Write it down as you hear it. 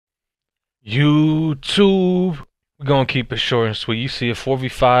YouTube. We're gonna keep it short and sweet. You see a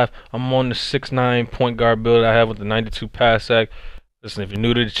 4v5. I'm on the 6'9" point guard build I have with the 92 pass act. Listen, if you're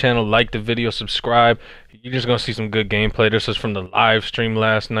new to the channel, like the video, subscribe. You're just gonna see some good gameplay. This is from the live stream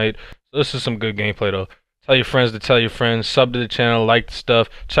last night. So this is some good gameplay though. Tell your friends to tell your friends. Sub to the channel, like the stuff.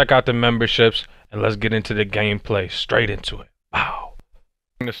 Check out the memberships, and let's get into the gameplay. Straight into it. Wow.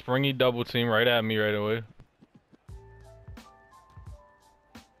 The springy double team right at me right away.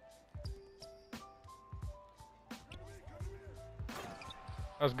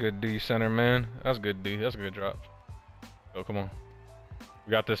 That's good D center, man. That's good D. That's a good drop. Oh, come on.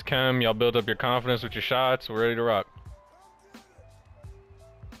 We got this chem. Y'all build up your confidence with your shots. We're ready to rock.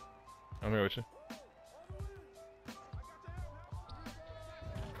 I'm here with you.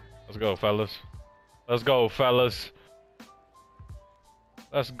 Let's go, fellas. Let's go, fellas.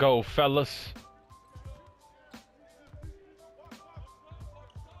 Let's go, fellas.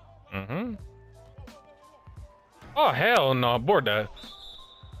 Oh, hell no. Board that.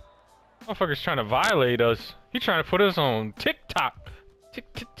 Motherfucker's trying to violate us. He trying to put us on TikTok.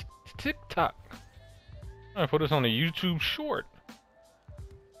 TikTok. Trying to put us on a YouTube short.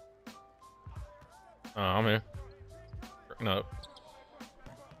 Oh, I'm here. No.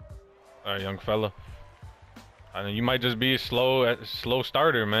 Alright, young fella. I mean, you might just be a slow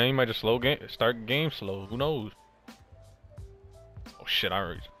starter, man. You might just start game slow. Who knows? Oh shit, I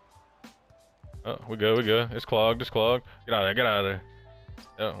reached. Oh, we good, we good. It's clogged, it's clogged. Get out of there, get out of there.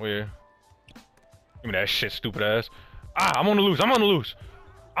 Yeah, we're here. Give me that shit, stupid ass. Ah, I'm on the loose, I'm on the loose.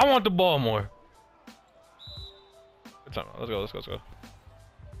 I want the ball more. Good time. Let's go, let's go, let's go.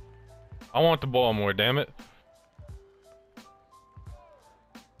 I want the ball more, damn it.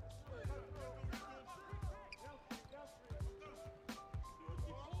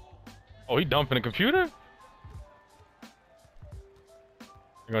 Oh, he dumping the computer?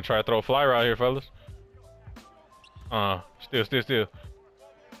 You're gonna try to throw a flyer out here, fellas. Still.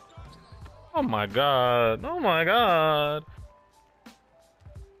 Oh my god. Oh my god.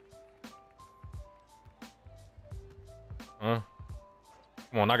 Come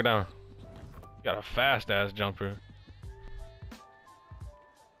on, knock it down. You got a fast ass jumper.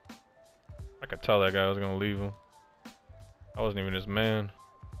 I could tell that guy was gonna leave him. I wasn't even his man.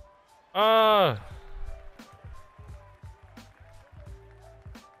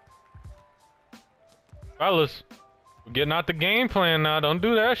 Fellas, we're getting out the game plan now. Don't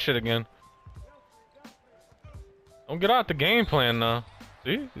do that shit again. Don't get out the game plan now.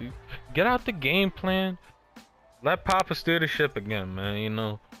 See? Get out the game plan. Let Papa steer the ship again, man. You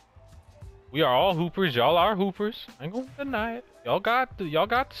know, we are all hoopers. Y'all are hoopers. I ain't gonna deny it. Y'all got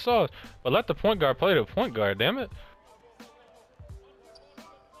the sauce. But let the point guard play the point guard. Damn it.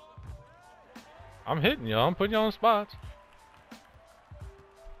 I'm hitting y'all. I'm putting y'all on spots.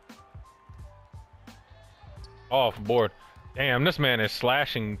 Off board. Damn, this man is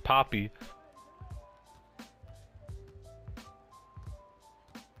slashing Poppy.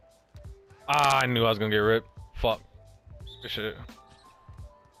 Ah, I knew I was gonna get ripped. Fuck. Good shit.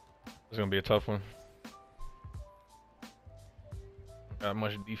 It's gonna be a tough one. Got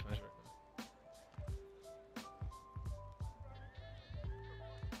much defense right now.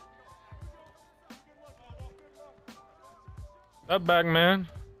 Step back, man.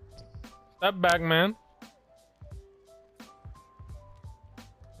 Step back, man.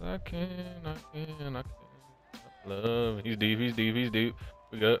 I can. Love. He's deep. We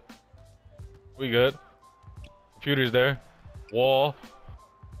good. We good. Computer's there. Wall.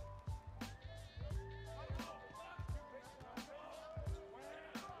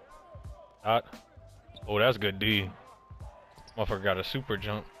 Dot. Oh, that's good D. Motherfucker got a super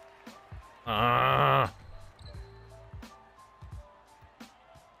jump.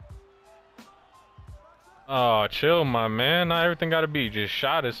 Oh, chill, my man. Not everything gotta be just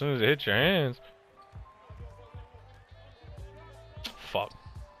shot as soon as it hits your hands. Fuck.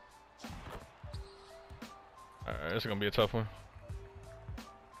 Alright, this is gonna be a tough one.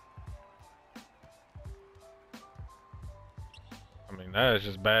 I mean, that is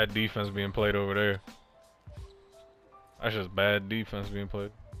just bad defense being played over there. That's just bad defense being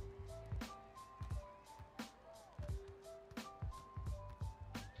played.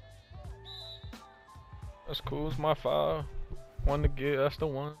 That's cool. It's my foul. One to get. That's the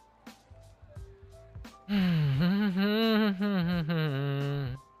one.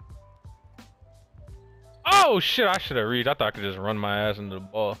 Oh shit! I should have reached. I thought I could just run my ass into the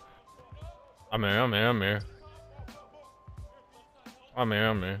ball. I'm here. I'm here. I'm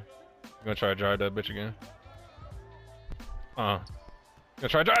gonna try to drive that bitch again. Gonna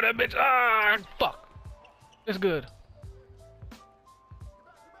try to drive that bitch. Ah, fuck. It's good.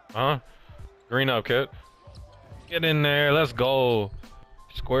 Green up, kid. Get in there. Let's go.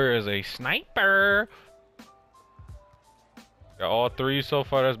 Square is a sniper. Got all three so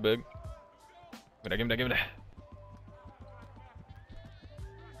far. That's big. Give me that.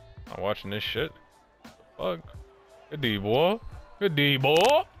 I'm watching this shit. Fuck. Good D, boy. Good D,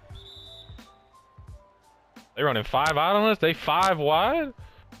 boy. They running 5 out on us. They 5 wide.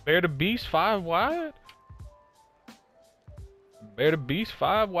 Bear the Beast 5 wide. Bear the Beast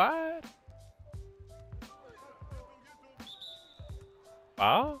 5 wide.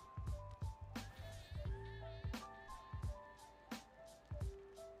 Foul.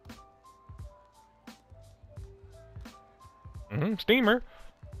 Steamer.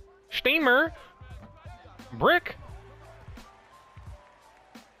 Brick.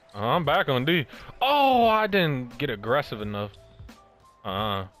 I'm back on D. Oh, I didn't get aggressive enough.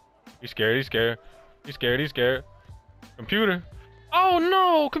 He's scared. Computer. Oh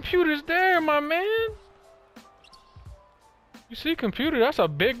no, computer's there, my man. You see computer, that's a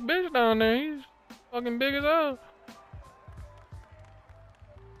big bitch down there. He's fucking big as hell.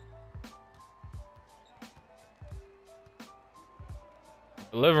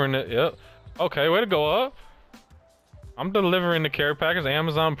 Delivering it, yep. Okay, way to go up. I'm delivering the care package.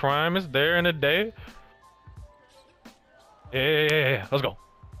 Amazon Prime is there in a day. Yeah. Let's go.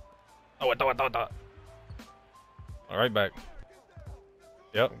 Throw it. All right, back.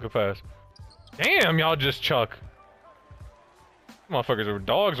 Yep, good pass. Damn, y'all just chuck. Motherfuckers were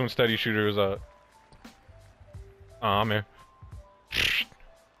dogs when steady shooter was up. Oh, I'm here.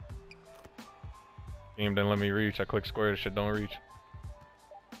 Game didn't let me reach. I click square. This shit don't reach.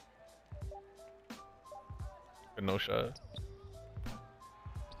 Good no shot.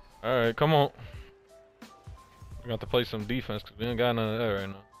 Alright, come on. We got to play some defense because we ain't got none of that right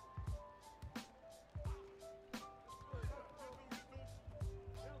now.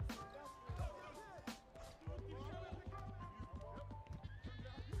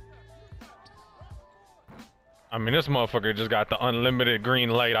 I mean, this motherfucker just got the unlimited green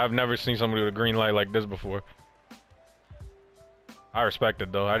light. I've never seen somebody with a green light like this before. I respect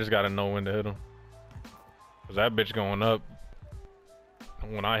it though. I just gotta know when to hit him. Cause that bitch going up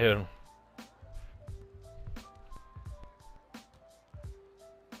when I hit him.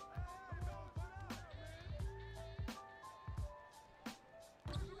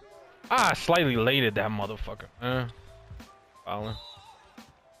 I slightly late at that motherfucker. Fouling.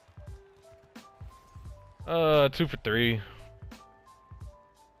 2 for 3.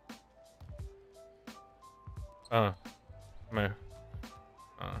 Come here.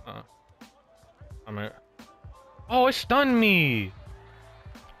 I'm here. Oh, it stunned me.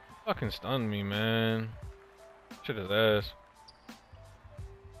 Fucking stunned me, man. Shit his ass.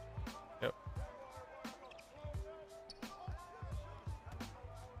 Yep.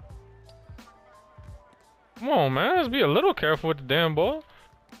 Come on, man. Let's be a little careful with the damn ball.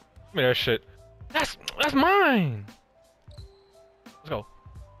 Give me that shit. That's mine. Let's go.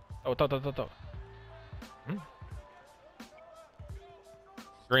 Throw.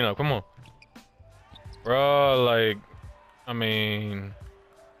 Green up, come on. Bro, like, I mean,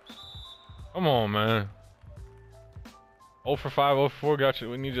 come on, man. 0 for 5, 0 for 4, got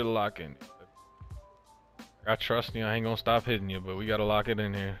you. We need you to lock in. I trust you. I ain't gonna stop hitting you, but we gotta lock it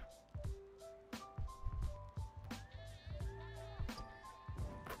in here.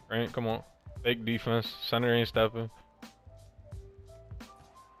 Right, come on. Fake defense. Center ain't stepping.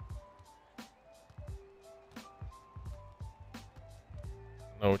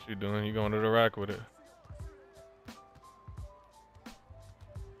 Know what you're doing. You going to the rack with it.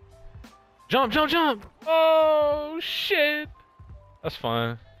 Jump! Oh shit! That's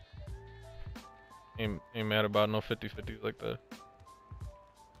fine. Ain't mad about no 50-50s like that.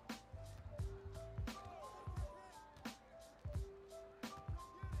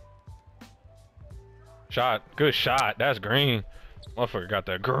 Shot. Good shot. That's green. Motherfucker got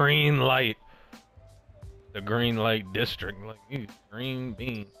that green light. The green light district. Like, you green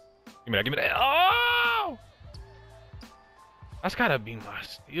bean. Give me that. Oh! That's gotta be my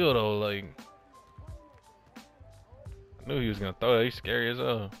steal, though. Like, I knew he was gonna throw that. He's scary as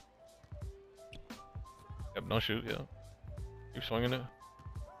hell. Yep, don't shoot, yeah. Keep swinging it.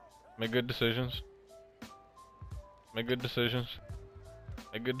 Make good decisions.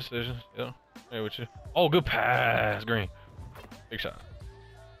 Yeah. Hey, with you. Oh, good pass, green. Big shot.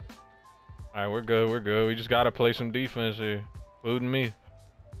 All right, we're good. We just gotta play some defense here, including me.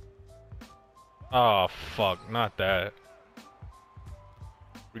 Oh fuck, not that.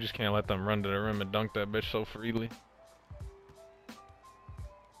 We just can't let them run to the rim and dunk that bitch so freely.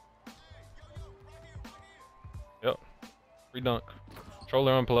 Yep. Free dunk.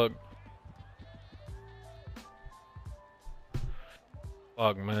 Controller unplugged.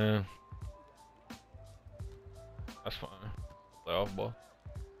 Fuck, man. That's fine. Play off ball.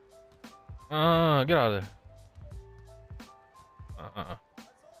 Get out of there.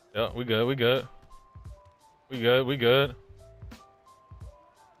 Yeah, we good. We good. We good. We good.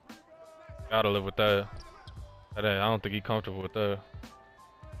 Gotta live with that. I don't think he's comfortable with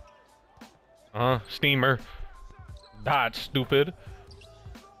that. Steamer. Dodge, stupid.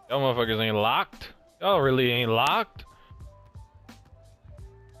 Y'all motherfuckers ain't locked. Y'all really ain't locked.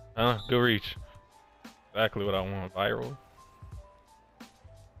 Good reach. Exactly what I want. Viral.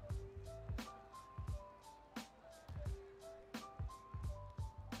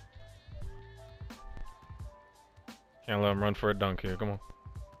 Can't let him run for a dunk here. Come on.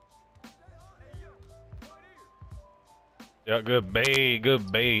 Yeah, good bait.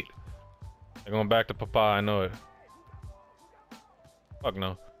 Good bait. They're going back to Papa. I know it. Fuck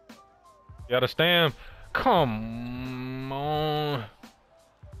no. You gotta stand. Come on.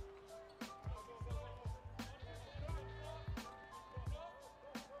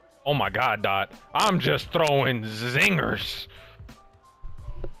 Oh my god, Dot. I'm just throwing zingers.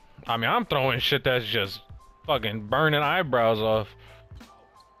 I mean, I'm throwing shit that's just fucking burning eyebrows off.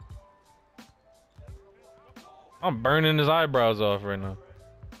 I'm burning his eyebrows off right now.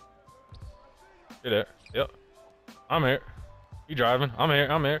 You're there. Yep. I'm here. You driving. I'm here.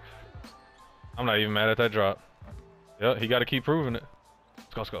 I'm here. I'm not even mad at that drop. Yep, he gotta keep proving it.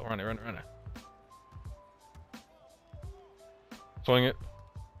 Let's go, let's go. Run it, run it, run it. Swing it.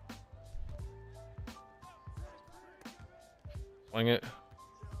 Swing it.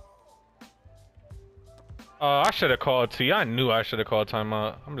 I should have called T. I knew I should have called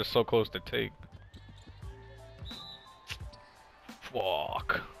timeout. I'm just so close to take.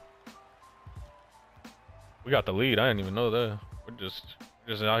 Fuck. We got the lead. I didn't even know that. We're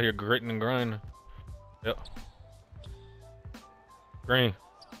just out here gritting and grinding. Yep. Green.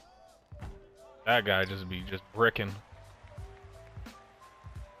 That guy just bricking.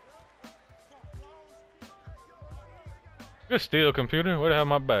 Good steal, computer. Way to have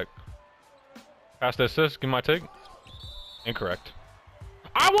my back. Pass the assist. Give my take. Incorrect.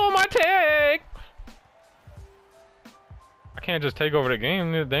 I want my take. I can't just take over the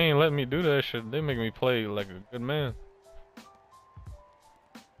game. They ain't letting me do that shit. They make me play like a good man.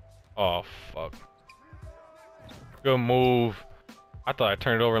 Oh fuck. Good move. I thought I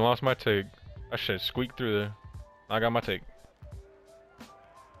turned it over and lost my take. That shit squeaked through there. I got my take.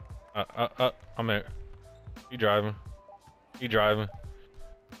 I'm there. He driving. He driving.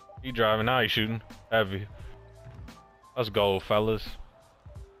 He driving. Now he's shooting. Heavy. Let's go, fellas.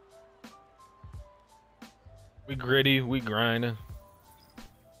 We gritty. We grinding.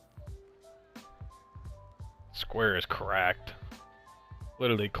 Square is cracked.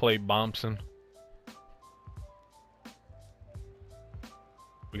 Literally Clay Thompson.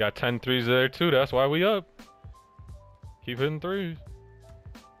 We got 10 threes there too. That's why we up. Keep hitting threes.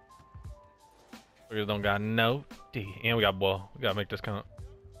 We just don't got no D. And we got ball. We gotta make this count.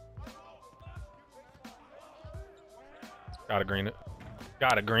 Gotta green it.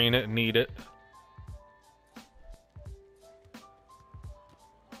 Gotta green it. Need it.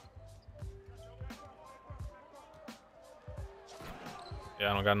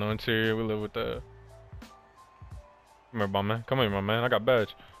 Yeah, I don't got no interior. We live with that. Come here, my man. Come here, my man. I got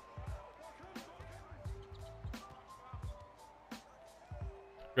badge.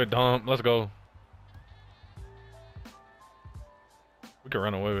 Good dump. Let's go. We can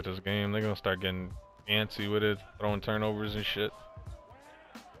run away with this game. They're gonna start getting antsy with it, throwing turnovers and shit.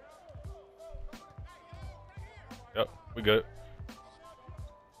 Yep, we good.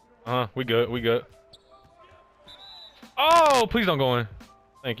 We good. We good. Oh, please don't go in.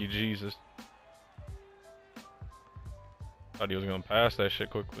 Thank you, Jesus. Thought he was gonna pass that shit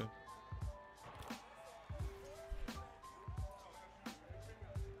quickly.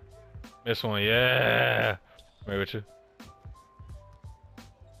 Miss one, yeah. Maybe with you.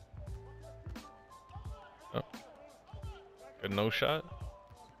 Oh. Good no shot.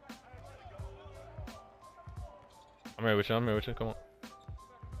 I'm here with you. I'm here with you. Come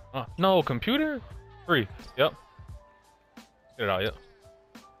on. No, computer? Free. Yep. Get it out, yep.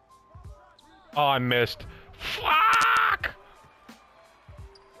 Oh, I missed. Fuck!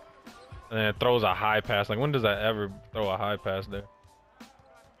 And then it throws a high pass. Like, when does that ever throw a high pass there?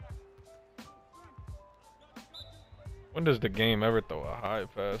 When does the game ever throw a high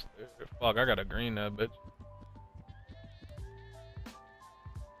pass there? Fuck, I gotta green that bitch.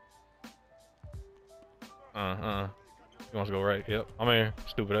 He wants to go right. Yep. I'm here.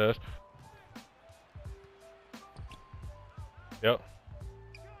 Stupid ass. Yep.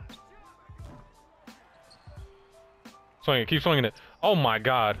 Swing it. Keep swinging it. Oh my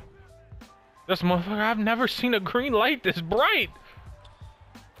god. This motherfucker, I've never seen a green light this bright.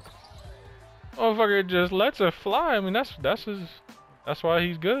 Motherfucker just lets it fly. I mean, that's why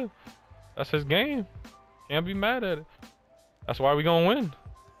he's good. That's his game. Can't be mad at it. That's why we gonna win.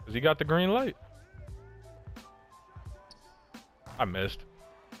 Cause he got the green light. I missed.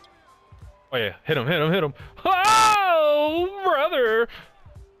 Oh yeah, hit him. Oh, brother.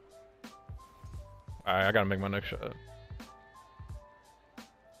 All right, I gotta make my next shot.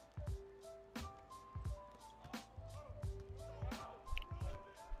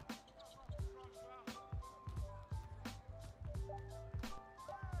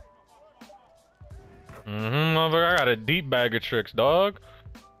 Motherfucker, I got a deep bag of tricks, dog.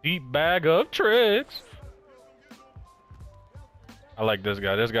 Deep bag of tricks. I like this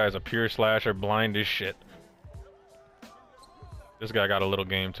guy. This guy's a pure slasher, blind as shit. This guy got a little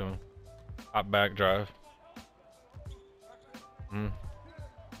game to him. Hop back drive.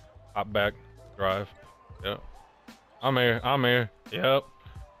 Hop back drive. Yep. I'm here. Yep.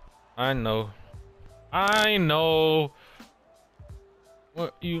 I know.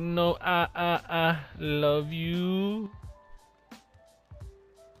 What you know, I love you.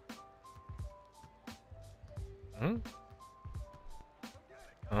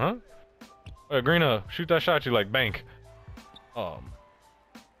 Hey, green up. Shoot that shot you like bank. Yep.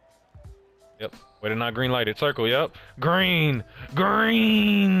 Way to not green light it. Circle, yep. Green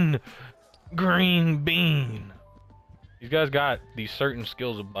bean. These guys got these certain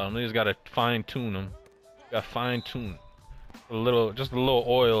skills about them. They just gotta fine tune them. Got fine tune. Just a little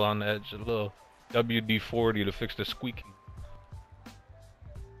oil on the edge, a little WD-40 to fix the squeaking.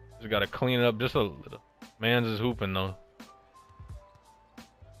 Just gotta clean it up just a little. Mans is hooping though.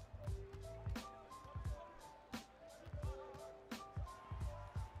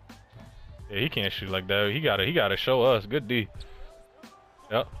 Yeah, he can't shoot like that. He gotta show us. Good D.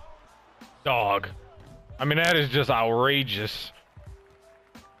 Yep. Dog. I mean, that is just outrageous.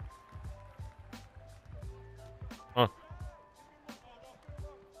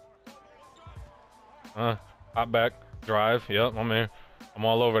 Hop back, drive. Yep, I'm here. I'm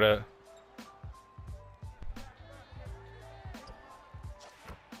all over that.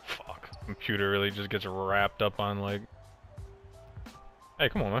 Fuck. Computer really just gets wrapped up on like. Hey,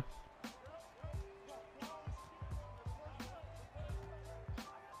 come on, man.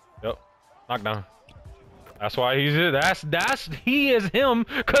 Yep. Knockdown. That's why he's it. He is him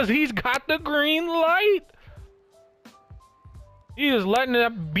because he's got the green light. He is letting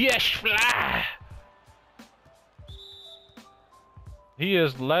that bitch fly. He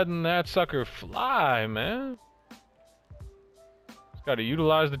is letting that sucker fly, man. Just gotta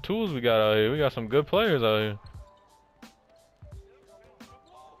utilize the tools we got out here. We got some good players out here.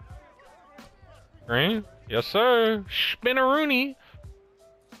 Green? Yes, sir. Spinneroonie.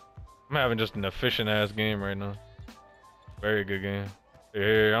 I'm having just an efficient ass game right now. Very good game.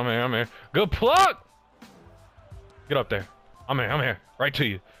 Here, I'm here. Good pluck! Get up there. I'm here. Right to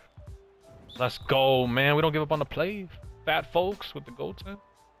you. Let's go, man. We don't give up on the play. Fat folks with the goal tip.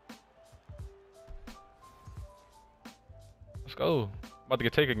 Let's go. About to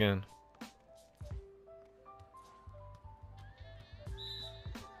get take again.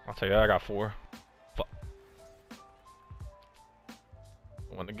 I'll tell you, I got 4. Fuck.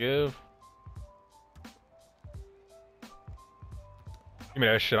 One to give. Give me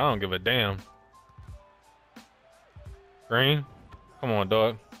that shit. I don't give a damn. Green. Come on,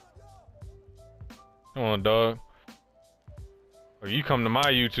 dog. Come on, dog. Or you come to my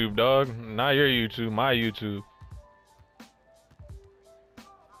YouTube, dog. Not your YouTube, my YouTube.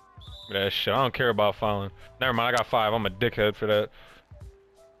 That shit, I don't care about fouling. Never mind, I got 5. I'm a dickhead for that.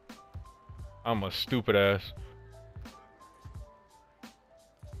 I'm a stupid ass.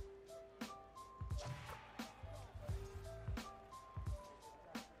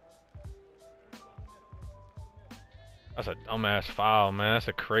 That's a dumbass foul, man. That's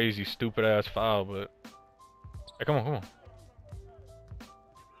a crazy, stupid ass foul, but... Hey, come on.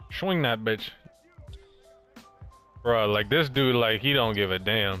 Swing that bitch. Bruh, like this dude, like, he don't give a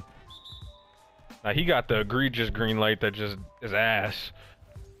damn. Now, he got the egregious green light that just is ass.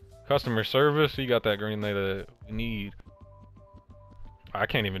 Customer service, he got that green light that we need. I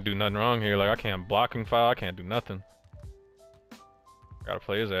can't even do nothing wrong here. Like, I can't blocking foul. I can't do nothing. Gotta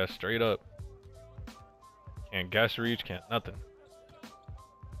play his ass straight up. Can't guess reach, can't nothing.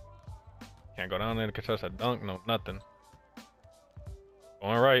 Can't go down there to contest a dunk, no, nothing.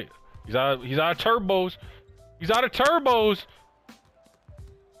 Going right. He's out of turbos. He's out of turbos.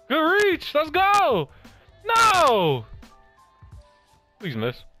 Good reach. Let's go. No. Please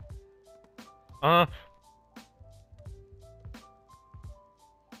miss.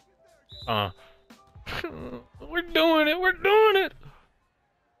 We're doing it. We're doing it.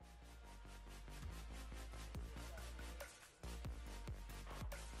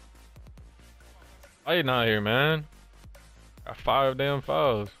 Fighting out here, man. Got 5 damn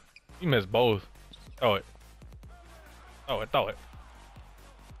fouls. He missed both. Throw it. Throw it. Throw it.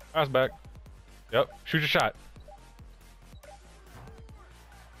 Pass back. Yep. Shoot your shot.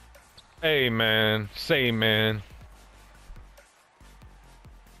 Hey, man. Say, man.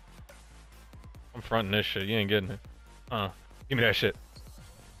 I'm fronting this shit. You ain't getting it. Give me that shit.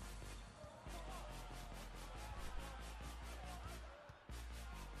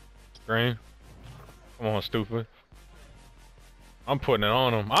 Green. Come on, stupid. I'm putting it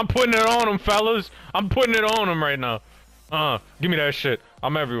on him. I'm putting it on him, fellas. I'm putting it on him right now. Give me that shit.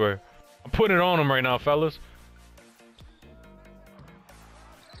 I'm everywhere. I'm putting it on him right now, fellas.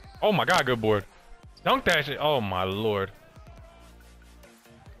 Oh my god, good board. Dunk that shit. Oh my lord.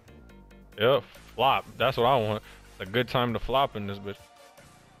 Yep, flop. That's what I want. It's a good time to flop in this bitch.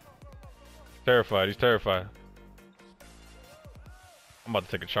 He's terrified. He's terrified. I'm about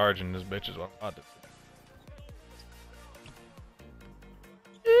to take a charge in this bitch is what I'm about to do.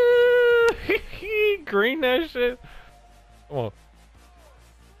 Green that shit. Come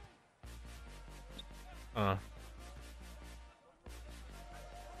on.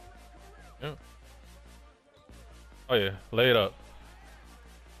 Yeah. Oh yeah, lay it up.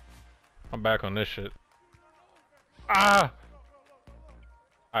 I'm back on this shit. Ah!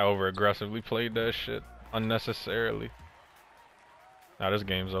 I over aggressively played that shit unnecessarily. Now this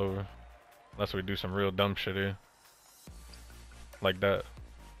game's over. Unless we do some real dumb shit here. Like that.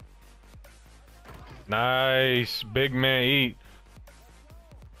 Nice! Big man eat.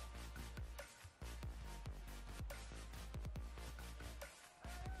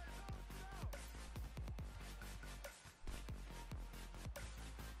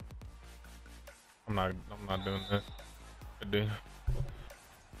 I'm not doing that. Good dude.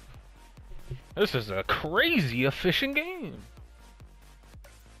 This is a crazy efficient game.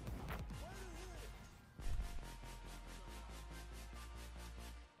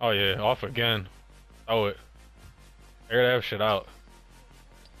 Oh yeah, off again. Oh it. Air that shit out.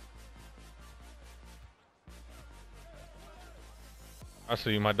 I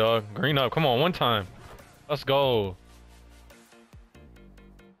see you, my dog. Green up. Come on, one time. Let's go.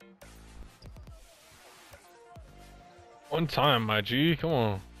 One time, my G. Come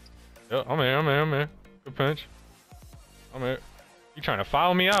on. Yep, I'm here. I'm here. I'm here. Good pinch. I'm here. You trying to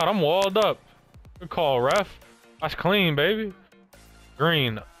foul me out? I'm walled up. Good call, ref. That's clean, baby.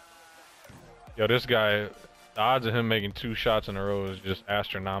 Green. Yo, this guy, the odds of him making 2 shots in a row is just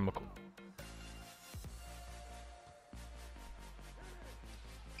astronomical.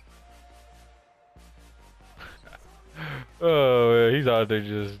 Oh, yeah, he's out there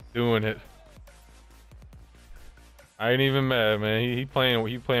just doing it. I ain't even mad, man. He playing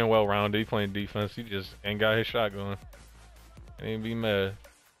well rounded. He playing defense. He just ain't got his shot going. Ain't be mad.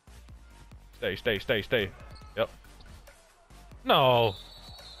 Stay. Yep. No.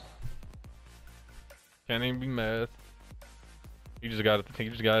 Can't even be mad. You just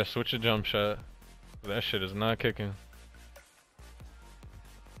gotta switch a jump shot. That shit is not kicking.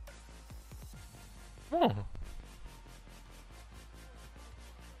 Come on.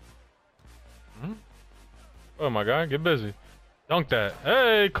 Oh my god, get busy. Dunk that.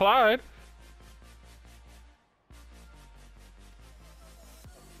 Hey, Clyde.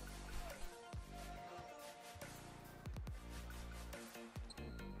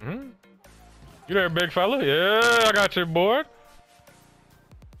 You there, big fella? Yeah, I got your board.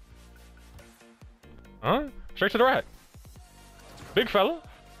 Huh? Straight to the rack. Big fella.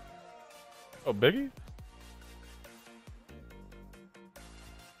 Oh, Biggie.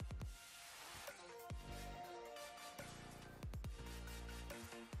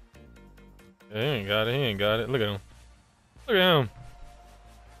 Yeah, he ain't got it. He ain't got it. Look at him. Look at him.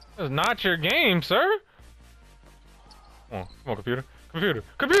 That's not your game, sir. Come on, computer.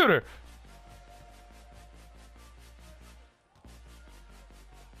 Computer!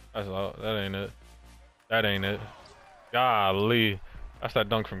 That's all. That ain't it. That ain't it. Golly. That's that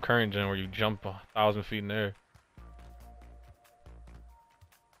dunk from current gen where you jump 1,000 feet in the air.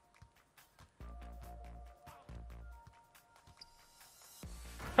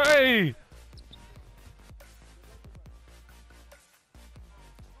 Hey!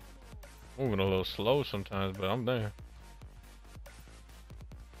 Moving a little slow sometimes, but I'm there.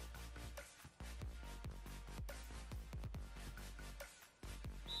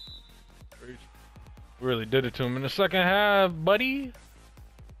 Really did it to him in the second half, buddy.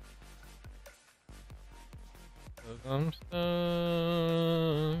 I'm stuck.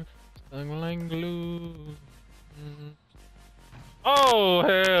 Lang glue. Oh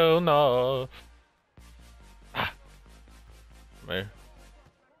hell no! Ah. Man,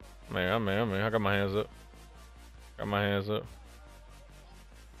 I got my hands up. Got my hands up.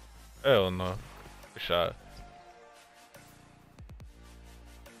 Hell no! Good shot.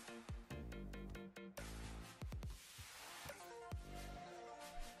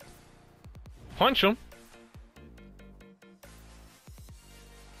 Punch him.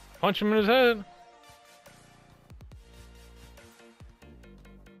 Punch him in his head.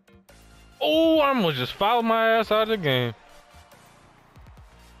 Oh, I almost just fouled my ass out of the game.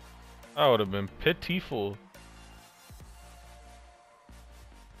 I would have been pitiful.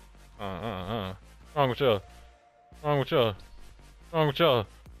 Wrong with y'all? Wrong with y'all? Wrong with y'all?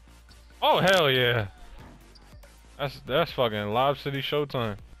 Oh hell yeah! That's fucking Live City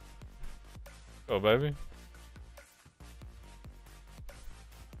Showtime. Go baby.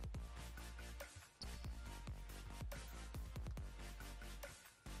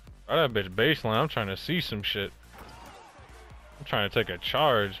 Oh, that bitch baseline. I'm trying to see some shit. I'm trying to take a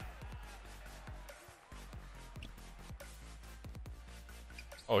charge.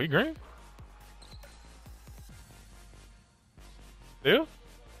 Oh, he green? Deal?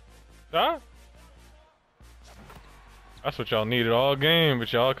 Shot? That's what y'all needed all game,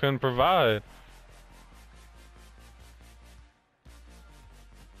 but y'all couldn't provide.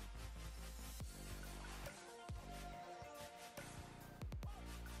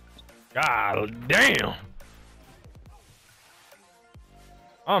 God damn!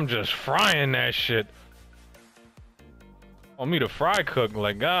 I'm just frying that shit. On me to fry cook,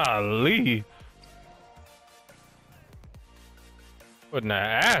 like golly. Putting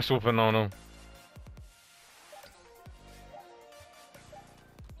that ass whooping on him.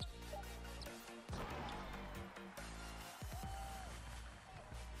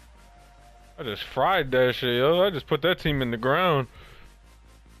 I just fried that shit, yo. I just put that team in the ground.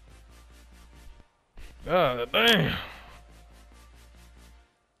 God damn.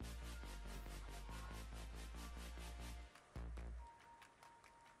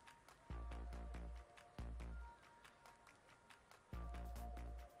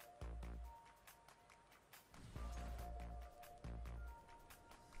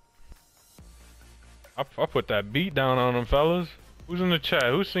 I put that beat down on them, fellas. Who's in the chat?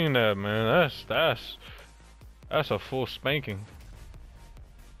 Who's seen that, man? That's a full spanking.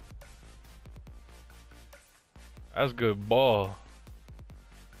 That's good ball.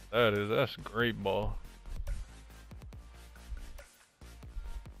 That's great ball.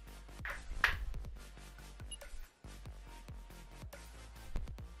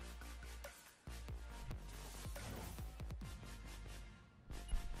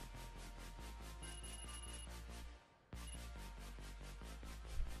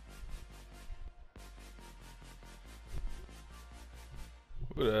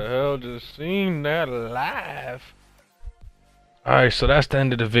 Who the hell just seen that live? Alright, so that's the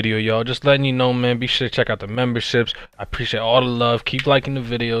end of the video, y'all. Just letting you know, man, be sure to check out the memberships. I appreciate all the love. Keep liking the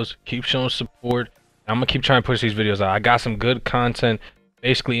videos. Keep showing support. I'm gonna keep trying to push these videos out. I got some good content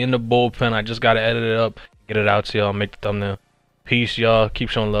basically in the bullpen. I just gotta edit it up, get it out to y'all, make the thumbnail. Peace, y'all. Keep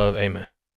showing love. Amen.